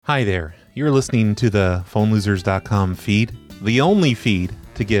Hi there. You're listening to the PhoneLosers.com feed, the only feed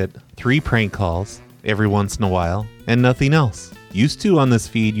to get 3 prank calls every once in a while and nothing else. Used to on this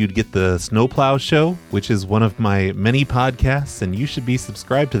feed, you'd get the Snowplow Show, which is one of my many podcasts, and you should be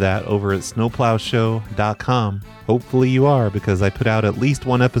subscribed to that over at snowplowshow.com. Hopefully you are, because I put out at least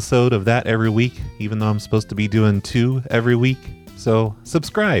 1 episode of that every week, even though I'm supposed to be doing 2 every week. So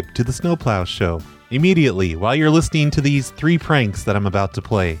subscribe to the Snowplow Show immediately while you're listening to these 3 pranks that I'm about to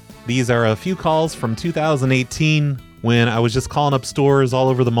play. These are a few calls from 2018 when I was just calling up stores all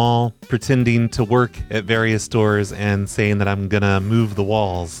over the mall, pretending to work at various stores and saying that I'm gonna move the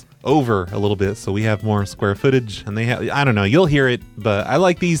walls over a little bit so we have more square footage. And they have, I don't know, you'll hear it, but I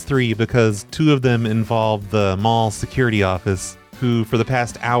like these 3 because 2 of them involve the mall security office, who for the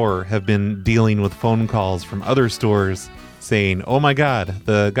past hour have been dealing with phone calls from other stores saying, oh my god,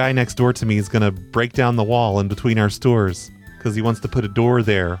 the guy next door to me is gonna break down the wall in between our stores because he wants to put a door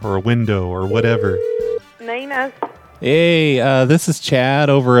there or a window or whatever. Nina. Hey, this is Chad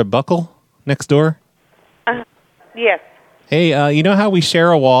over at Buckle next door. Yes. Hey, you know how we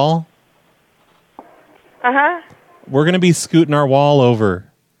share a wall? Uh-huh. We're gonna be scooting our wall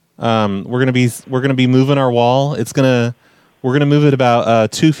over. We're gonna be moving our wall. We're gonna move it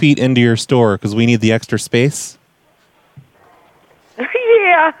about 2 feet into your store because we need the extra space.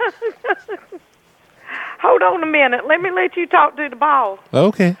 Yeah. Hold on a minute. Let me let you talk to the boss.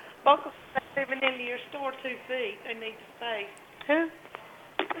 Okay. Buckle's moving into your store 2 feet. They need space. Who?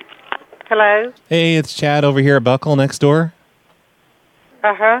 Hello? Hey, it's Chad over here at Buckle next door.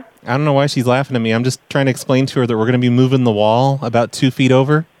 Uh-huh. I don't know why she's laughing at me. I'm just trying to explain to her that we're going to be moving the wall about 2 feet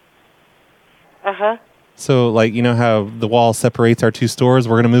over. Uh-huh. So, like, you know how the wall separates our 2 stores?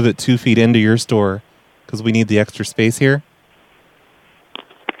 We're going to move it 2 feet into your store because we need the extra space here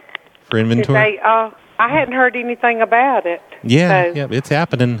for inventory. I hadn't heard anything about it. Yeah, it's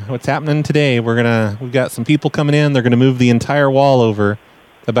happening. What's happening today? We've got some people coming in. They're going to move the entire wall over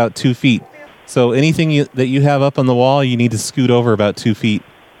about 2 feet. So anything that you have up on the wall, you need to scoot over about 2 feet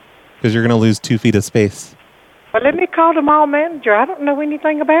because you're going to lose 2 feet of space. Well, let me call the mall manager. I don't know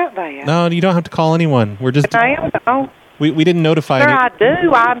anything about that. No, you don't have to call anyone. We're just... I am the owner. We didn't notify... Sir, I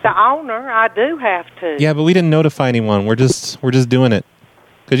do. I'm the owner. I do have to. Yeah, but we didn't notify anyone. We're just doing it.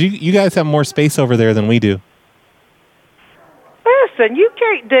 Because you guys have more space over there than we do. Listen, you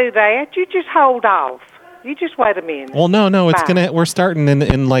can't do that. You just hold off. You just wait a minute. Well, no, it's Bye. we're starting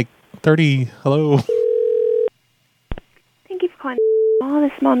in like 30. Hello. Thank you for calling Mall.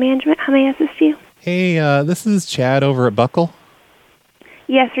 This is Mall Management. How may I assist you? Hey, this is Chad over at Buckle.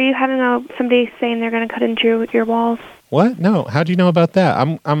 Yes, are you having somebody saying they're going to cut into your walls? What? No. How do you know about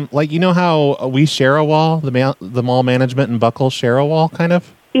that? I'm like, you know how we share a wall? The mall management and Buckle share a wall, kind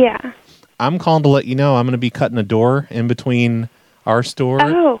of? Yeah. I'm calling to let you know I'm going to be cutting a door in between our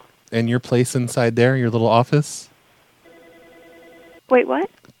store and your place inside there, your little office. Wait, what?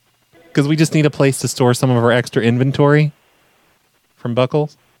 Because we just need a place to store some of our extra inventory from Buckle.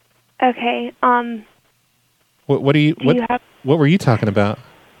 Okay. What were you talking about?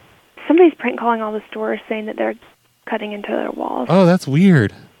 Somebody's prank calling all the stores saying that they're cutting into their walls. Oh, that's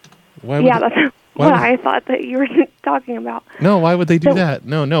weird. That's what I thought that you were talking about. No, why would they do that?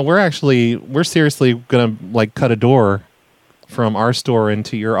 No, we're seriously gonna like cut a door from our store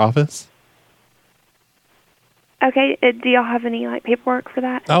into your office. Okay, do y'all have any paperwork for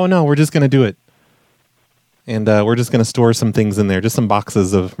that? Oh no, we're just gonna do it, and we're just gonna store some things in there, just some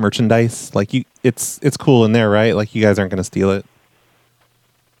boxes of merchandise. Like it's cool in there, right? Like you guys aren't gonna steal it.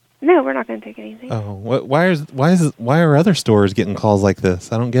 No, we're not going to take anything. Oh, why are other stores getting calls like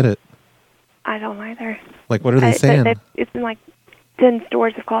this? I don't get it. I don't either. Like, what are they saying? It's been 10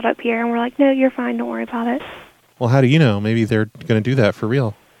 stores have called up here, and we're like, no, you're fine. Don't worry about it. Well, how do you know? Maybe they're going to do that for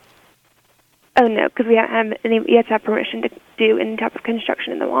real. Oh, no, because we have to have permission to do any type of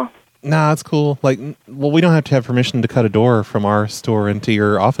construction in the mall. Nah, that's cool. We don't have to have permission to cut a door from our store into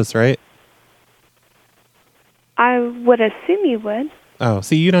your office, right? I would assume you would. Oh,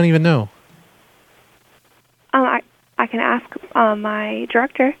 see, you don't even know. I can ask my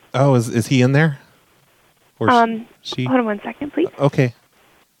director. Oh, is he in there? Or she? Hold on 1 second, please. Okay.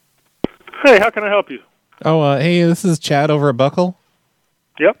 Hey, how can I help you? Oh, hey, this is Chad over at Buckle.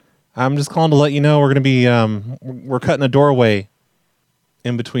 Yep. I'm just calling to let you know we're going to be we're cutting a doorway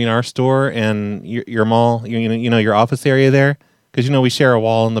in between our store and your mall. You know your office area there, because we share a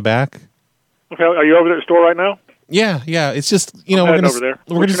wall in the back. Okay, are you over there at the store right now? Yeah. It's just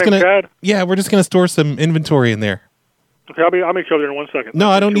we're just gonna store some inventory in there. Okay, I'll make sure there in 1 second.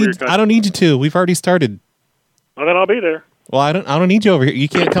 No, I don't need you to. We've already started. Well, then I'll be there. Well, I don't need you over here. You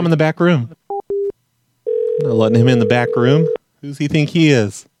can't come in the back room. I'm not letting him in the back room. Who's he think he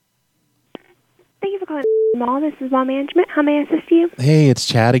is? Mall, this is Mall Management. How may I assist you? Hey, it's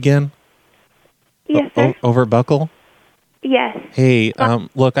Chad again. Yes, sir. Over at Buckle? Yes. Hey,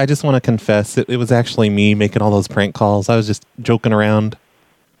 look, I just want to confess, it was actually me making all those prank calls. I was just joking around.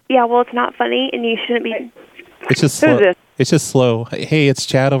 Yeah, well, it's not funny, and you shouldn't be... It's just slow. Who's this? It's just slow. Hey, it's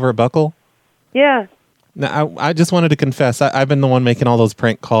Chad over at Buckle. Yeah. Now, I just wanted to confess, I've been the one making all those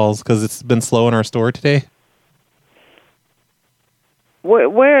prank calls because it's been slow in our store today.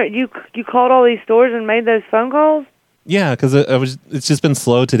 Where you called all these stores and made those phone calls? Yeah, because it's just been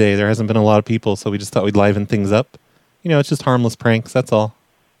slow today. There hasn't been a lot of people, so we just thought we'd liven things up. You know, it's just harmless pranks, that's all.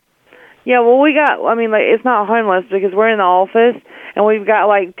 Yeah, well, it's not harmless because we're in the office and we've got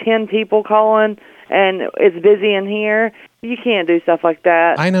like 10 people calling and it's busy in here. You can't do stuff like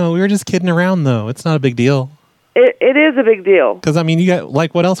that. I know, we were just kidding around, though. It's not a big deal. It is a big deal. Because, you got,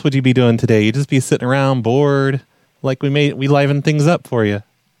 like, what else would you be doing today? You'd just be sitting around bored. Like, we livened things up for you.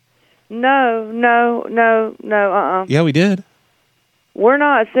 No. Yeah, we did. We're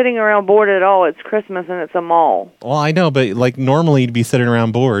not sitting around bored at all. It's Christmas and it's a mall. Well, I know, but, like, normally you'd be sitting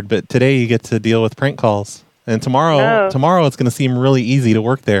around bored. But today you get to deal with prank calls. And tomorrow it's going to seem really easy to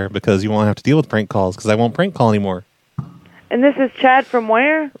work there because you won't have to deal with prank calls because I won't prank call anymore. And this is Chad from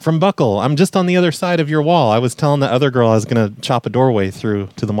where? From Buckle. I'm just on the other side of your wall. I was telling the other girl I was going to chop a doorway through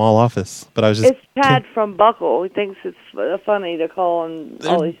to the mall office, but I was just... It's Chad from Buckle. He thinks it's funny to call on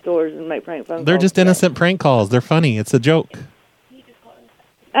all these stores and make prank phone calls. They're just innocent prank calls. They're funny. It's a joke.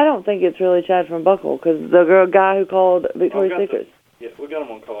 I don't think it's really Chad from Buckle because the guy who called Victoria's Secret. Yeah, we got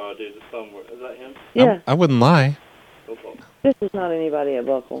him on caller ID just somewhere. Is that him? Yeah. I wouldn't lie. This is not anybody at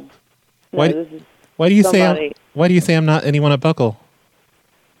Buckle. No, Why do you say I'm not anyone at Buckle?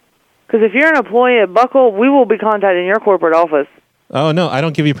 Because if you're an employee at Buckle, we will be contacting your corporate office. Oh, no, I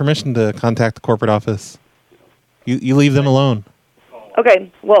don't give you permission to contact the corporate office. You leave them alone.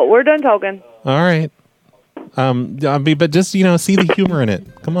 Okay, well, we're done talking. All right. But just, see the humor in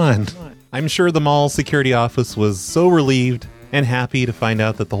it. Come on. I'm sure the mall security office was so relieved and happy to find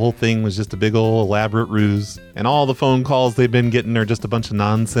out that the whole thing was just a big old elaborate ruse, and all the phone calls they've been getting are just a bunch of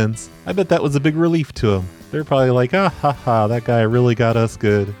nonsense. I bet that was a big relief to them. They're probably like, that guy really got us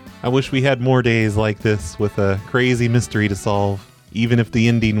good. I wish we had more days like this with a crazy mystery to solve, even if the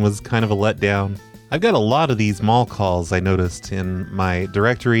ending was kind of a letdown. I've got a lot of these mall calls I noticed in my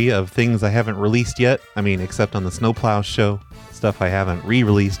directory of things I haven't released yet. Except on the Snowplow show. Stuff I haven't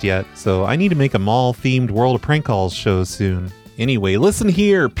re-released yet. So I need to make a mall-themed World of Prank Calls show soon. Anyway, listen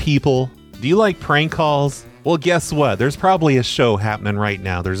here, people. Do you like prank calls? Well, guess what? There's probably a show happening right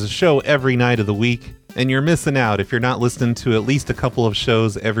now. There's a show every night of the week. And you're missing out if you're not listening to at least a couple of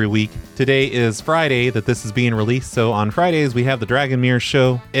shows every week. Today is Friday that this is being released, so on Fridays we have the Dragonmere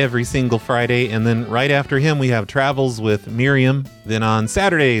show every single Friday, and then right after him we have Travels with Miriam. Then on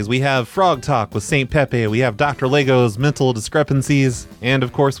Saturdays we have Frog Talk with St. Pepe, we have Dr. Lego's Mental Discrepancies, and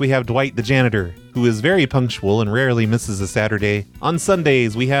of course we have Dwight the Janitor, who is very punctual and rarely misses a Saturday. On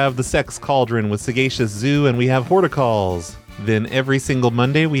Sundays we have The Sex Cauldron with Sagacious Zoo, and we have Horticalls. Then every single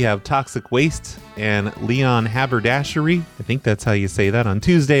Monday we have Toxic Waste and Leon Haberdashery. I think that's how you say that. On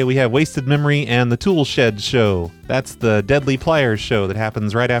Tuesday we have Wasted Memory and the Tool Shed show. That's the Deadly Pliers show that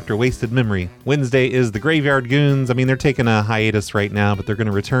happens right after Wasted Memory. Wednesday is the Graveyard Goons. They're taking a hiatus right now, but they're going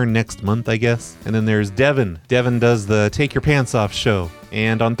to return next month, I guess. And then there's Devin. Devin does the Take Your Pants Off show.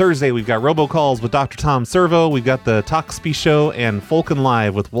 And on Thursday, we've got Robocalls with Dr. Tom Servo. We've got the Toxpy Show and Falcon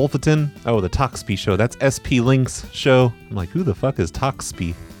Live with Wolfeton. Oh, the Toxpy Show. That's SP Link's show. I'm like, who the fuck is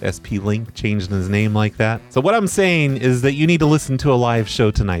Toxpy? SP Link changing his name like that. So what I'm saying is that you need to listen to a live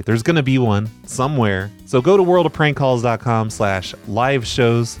show tonight. There's going to be one somewhere. So go to worldofprankcalls.com/live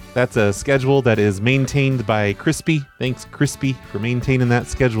shows. That's a schedule that is maintained by Crispy. Thanks, Crispy, for maintaining that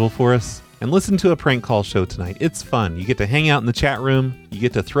schedule for us. And listen to a prank call show tonight. It's fun. You get to hang out in the chat room. You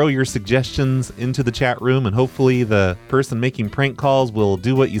get to throw your suggestions into the chat room, and hopefully the person making prank calls will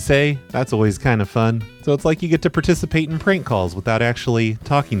do what you say. That's always kind of fun. So it's like you get to participate in prank calls without actually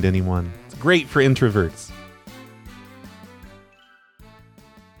talking to anyone. It's great for introverts.